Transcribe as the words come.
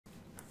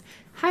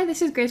Hi,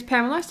 this is Grace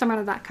Pamela,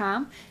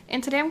 Summerna.com,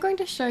 and today I'm going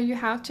to show you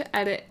how to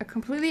edit a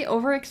completely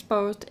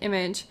overexposed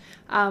image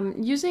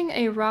using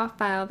a RAW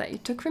file that you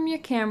took from your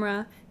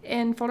camera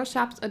in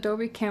Photoshop's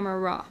Adobe Camera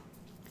Raw.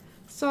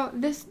 So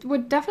this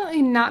would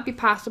definitely not be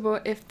possible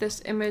if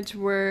this image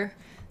were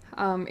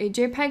a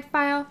JPEG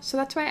file, so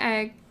that's why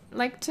I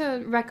like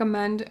to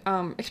recommend,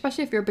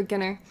 especially if you're a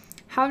beginner,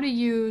 how to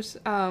use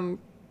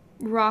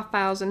RAW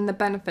files and the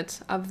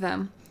benefits of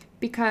them.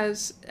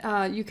 Because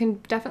you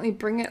can definitely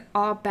bring it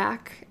all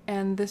back,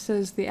 and this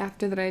is the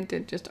after that I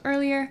did just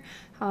earlier.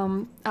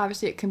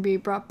 Obviously it can be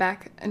brought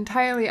back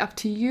entirely up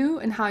to you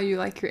and how you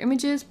like your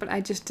images, but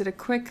I just did a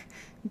quick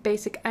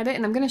basic edit,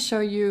 and I'm going to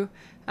show you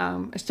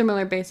a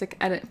similar basic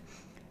edit.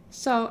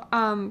 So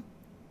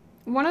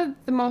one of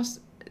the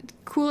most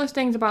coolest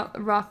things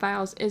about RAW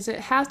files is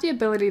it has the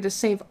ability to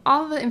save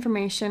all the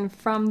information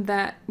from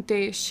that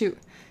day's shoot.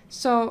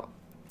 So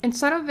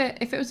instead of it,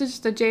 if it was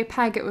just a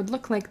JPEG, it would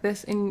look like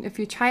this, and if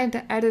you tried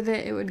to edit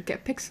it, it would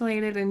get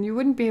pixelated and you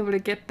wouldn't be able to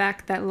get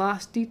back that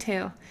lost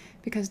detail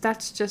because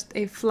that's just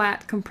a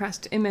flat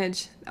compressed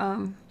image.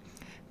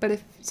 But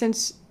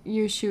since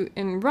you shoot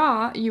in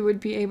RAW, you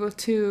would be able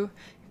to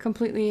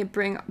completely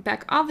bring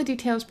back all the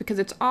details because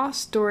it's all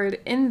stored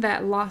in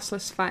that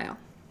lossless file.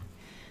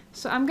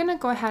 So I'm going to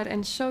go ahead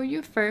and show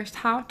you first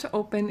how to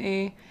open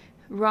a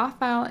RAW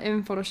file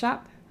in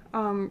Photoshop.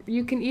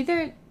 You can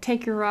either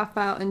take your RAW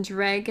file and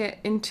drag it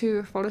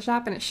into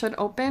Photoshop and it should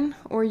open,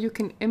 or you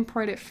can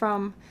import it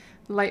from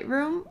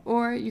Lightroom,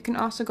 or you can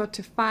also go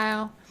to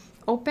File,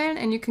 Open,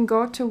 and you can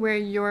go to where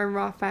your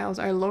RAW files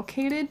are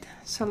located,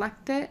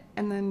 select it,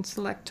 and then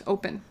select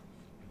Open.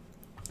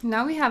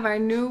 Now we have our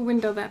new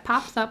window that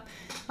pops up,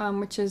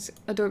 which is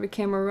Adobe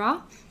Camera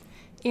Raw,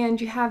 and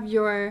you have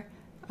your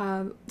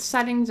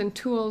settings and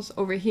tools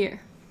over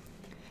here.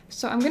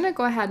 So I'm going to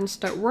go ahead and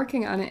start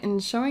working on it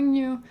and showing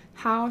you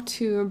how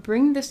to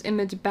bring this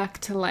image back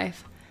to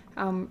life.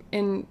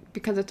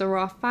 Because it's a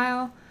RAW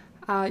file,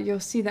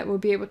 you'll see that we'll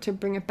be able to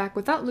bring it back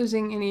without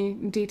losing any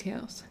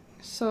details.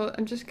 So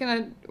I'm just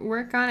going to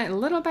work on it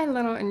little by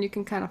little, and you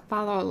can kind of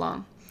follow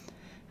along.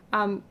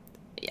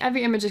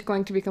 Every image is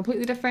going to be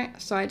completely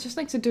different, so I just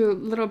like to do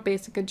little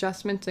basic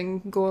adjustments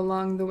and go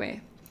along the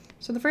way.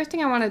 So the first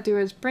thing I want to do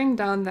is bring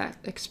down that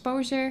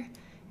exposure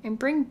and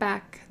bring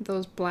back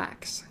those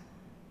blacks.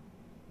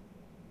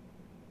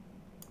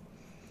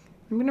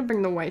 I'm going to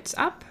bring the whites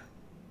up,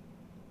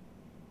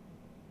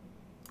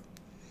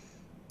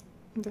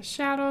 the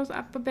shadows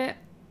up a bit,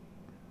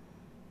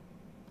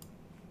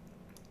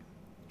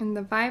 and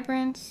the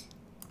vibrance,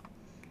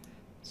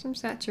 some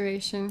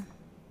saturation.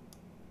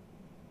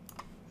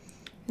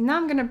 And now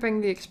I'm going to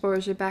bring the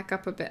exposure back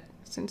up a bit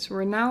since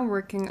we're now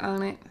working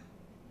on it.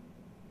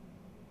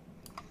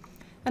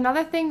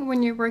 Another thing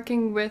when you're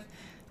working with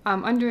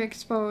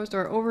underexposed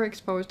or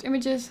overexposed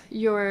images,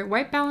 your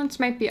white balance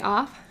might be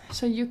off.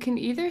 So you can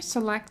either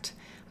select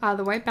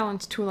the white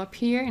balance tool up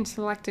here and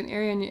select an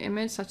area in your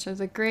image, such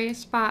as a gray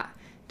spot,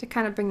 to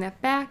kind of bring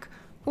that back.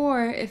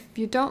 Or if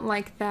you don't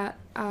like that,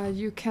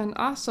 you can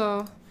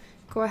also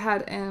go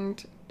ahead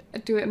and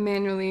do it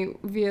manually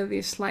via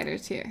these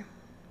sliders here.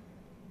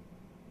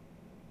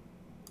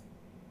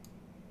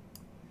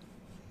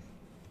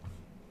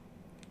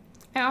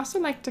 I also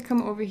like to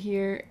come over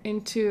here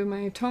into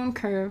my tone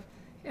curve,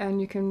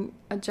 and you can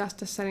adjust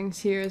the settings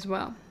here as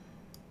well.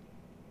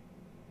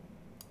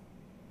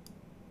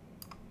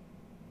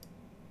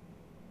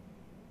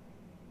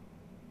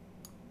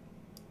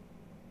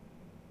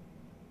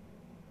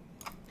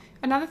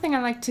 Another thing I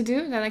like to do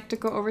is I like to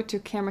go over to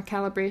camera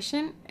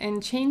calibration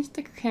and change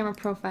the camera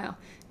profile.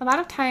 A lot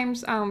of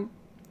times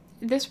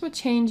this will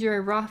change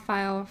your RAW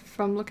file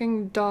from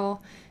looking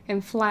dull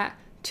and flat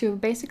to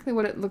basically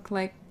what it looked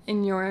like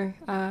in your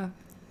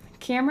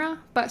camera,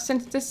 but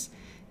since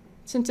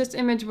this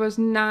image was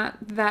not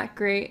that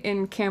great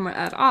in camera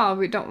at all,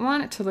 we don't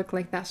want it to look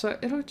like that, so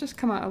it'll just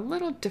come out a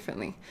little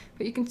differently.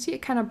 But you can see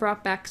it kind of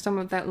brought back some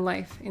of that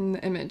life in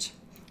the image.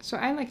 So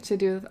I like to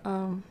do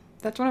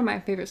that's one of my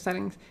favorite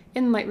settings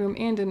in Lightroom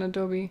and in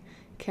Adobe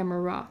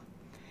Camera Raw.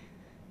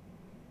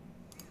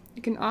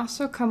 You can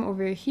also come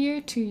over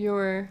here to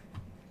your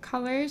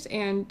colors,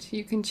 and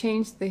you can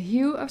change the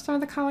hue of some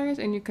of the colors,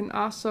 and you can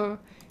also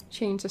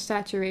change the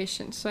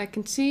saturation. So I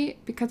can see,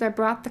 because I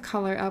brought the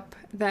color up,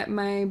 that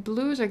my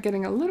blues are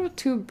getting a little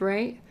too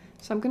bright,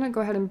 so I'm going to go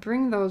ahead and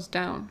bring those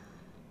down.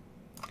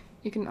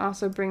 You can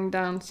also bring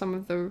down some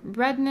of the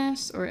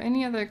redness or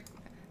any other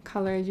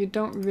color you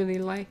don't really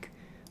like.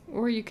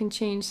 Or you can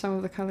change some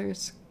of the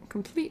colors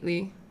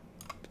completely.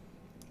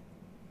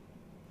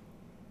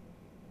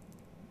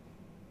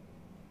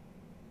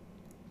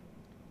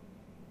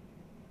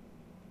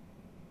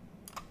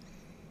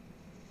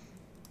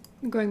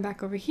 Going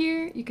back over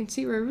here, you can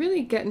see we're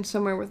really getting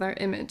somewhere with our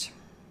image.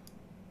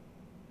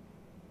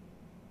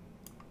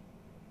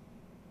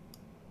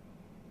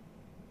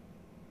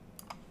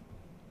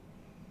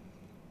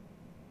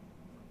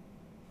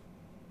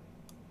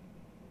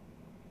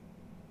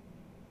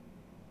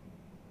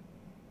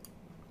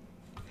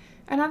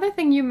 Another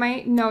thing you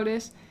might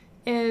notice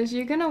is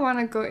you're going to want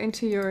to go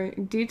into your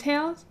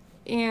details,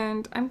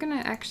 and I'm going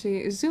to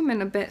actually zoom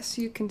in a bit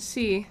so you can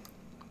see.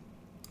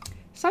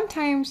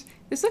 Sometimes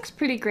this looks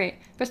pretty great,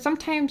 but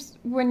sometimes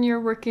when you're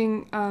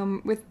working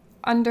with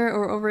under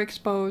or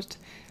overexposed,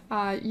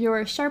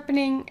 your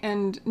sharpening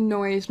and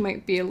noise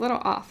might be a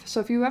little off. So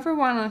if you ever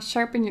want to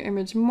sharpen your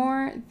image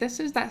more, this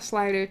is that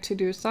slider to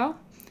do so.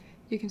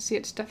 You can see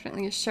it's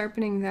definitely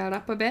sharpening that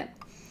up a bit.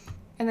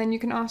 And then you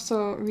can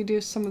also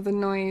reduce some of the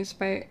noise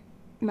by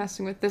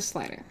messing with this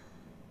slider,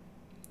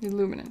 the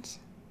luminance.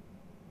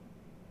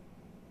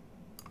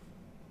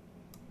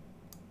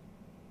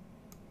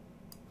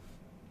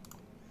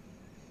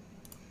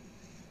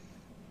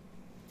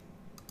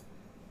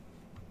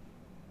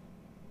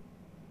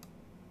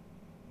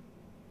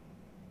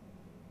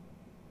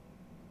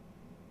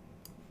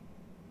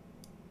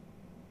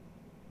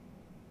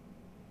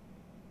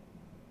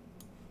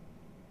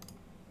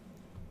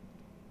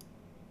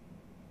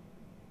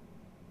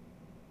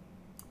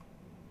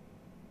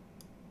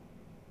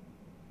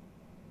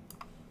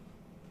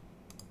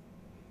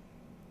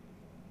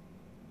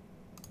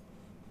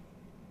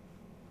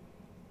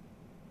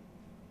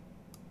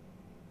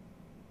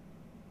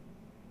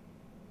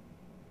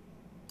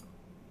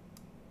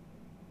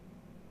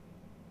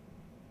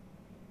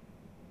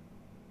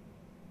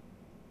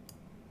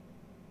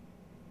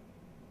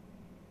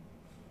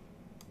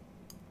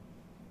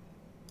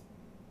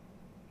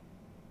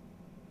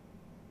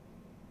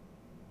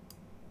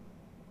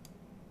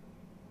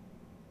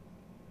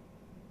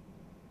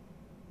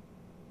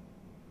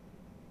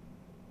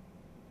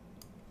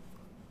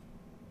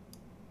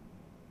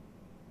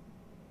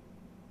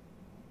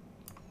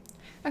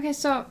 Okay,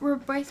 so we're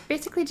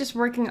basically just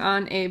working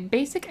on a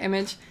basic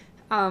image.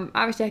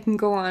 Obviously I can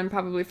go on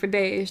probably for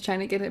days trying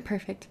to get it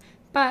perfect,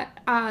 but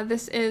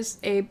this is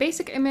a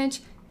basic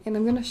image, and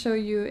I'm going to show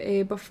you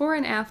a before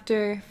and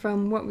after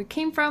from what we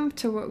came from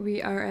to what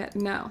we are at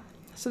now.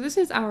 So this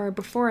is our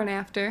before and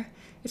after.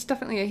 It's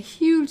definitely a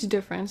huge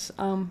difference.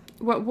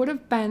 What would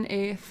have been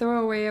a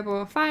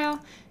throwawayable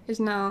file is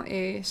now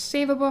a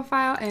savable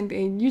file and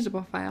a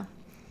usable file.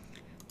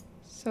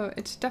 So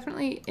it's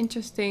definitely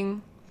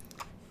interesting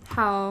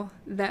how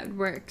that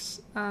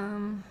works.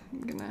 I'm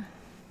gonna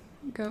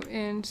go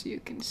in so you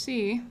can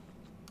see.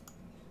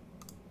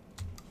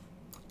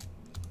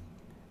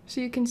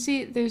 So you can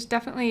see there's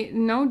definitely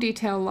no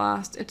detail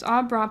lost. It's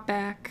all brought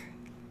back,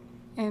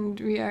 and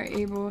we are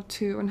able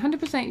to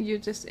 100%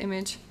 use this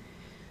image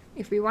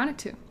if we wanted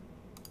to.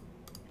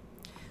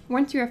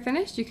 Once you are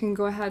finished, you can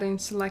go ahead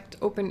and select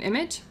Open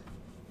Image,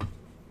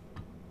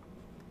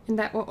 and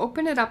that will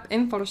open it up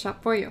in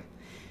Photoshop for you.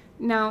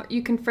 Now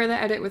you can further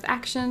edit with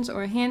actions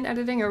or hand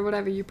editing or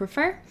whatever you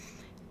prefer,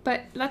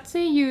 but let's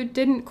say you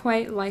didn't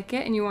quite like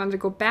it and you wanted to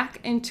go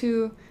back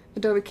into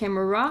Adobe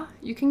Camera Raw.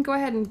 You can go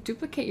ahead and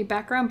duplicate your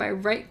background by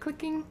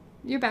right-clicking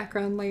your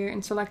background layer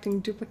and selecting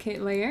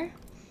Duplicate Layer.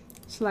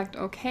 Select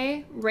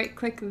OK,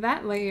 right-click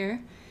that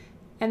layer,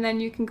 and then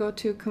you can go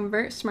to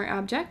Convert Smart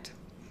Object,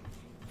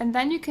 and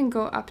then you can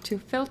go up to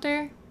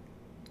Filter,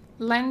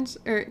 Lens,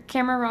 or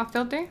Camera Raw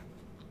Filter.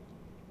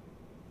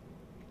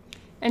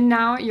 And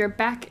now you're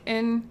back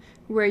in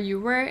where you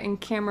were in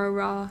Camera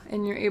Raw,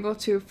 and you're able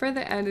to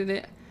further edit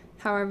it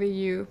however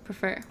you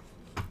prefer.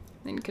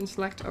 Then you can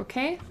select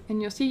OK,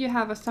 and you'll see you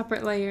have a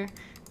separate layer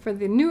for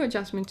the new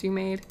adjustments you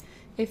made.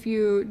 If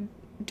you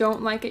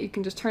don't like it, you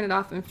can just turn it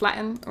off and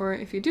flatten, or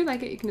if you do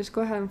like it, you can just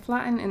go ahead and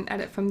flatten and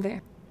edit from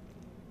there.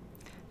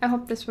 I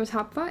hope this was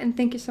helpful, and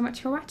thank you so much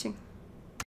for watching.